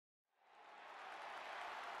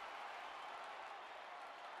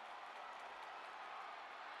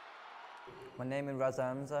My name is RAZZA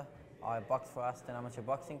HAMZA. I box for Aston Amateur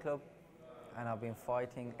Boxing Club and I've been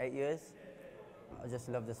fighting 8 years. I just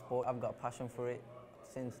love the sport. I've got a passion for it.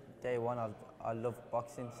 Since day one I love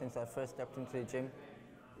boxing. Since I first stepped into the gym,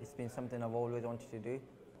 it's been something I've always wanted to do.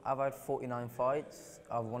 I've had 49 fights,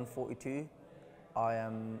 I've won 42. I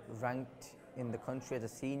am ranked in the country as a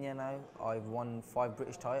senior now. I've won 5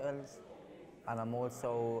 British titles and I'm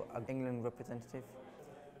also an England representative.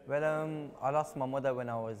 Well, I lost my mother when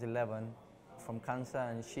I was 11 from cancer,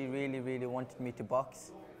 and she really wanted me to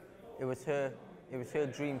box. It was her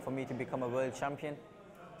dream for me to become a world champion.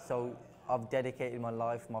 So I've dedicated my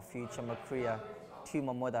life, my future, my career to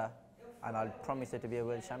my mother, and I promise her to be a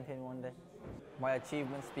world champion one day. My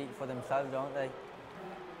achievements speak for themselves, don't they?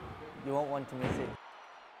 You won't want to miss it.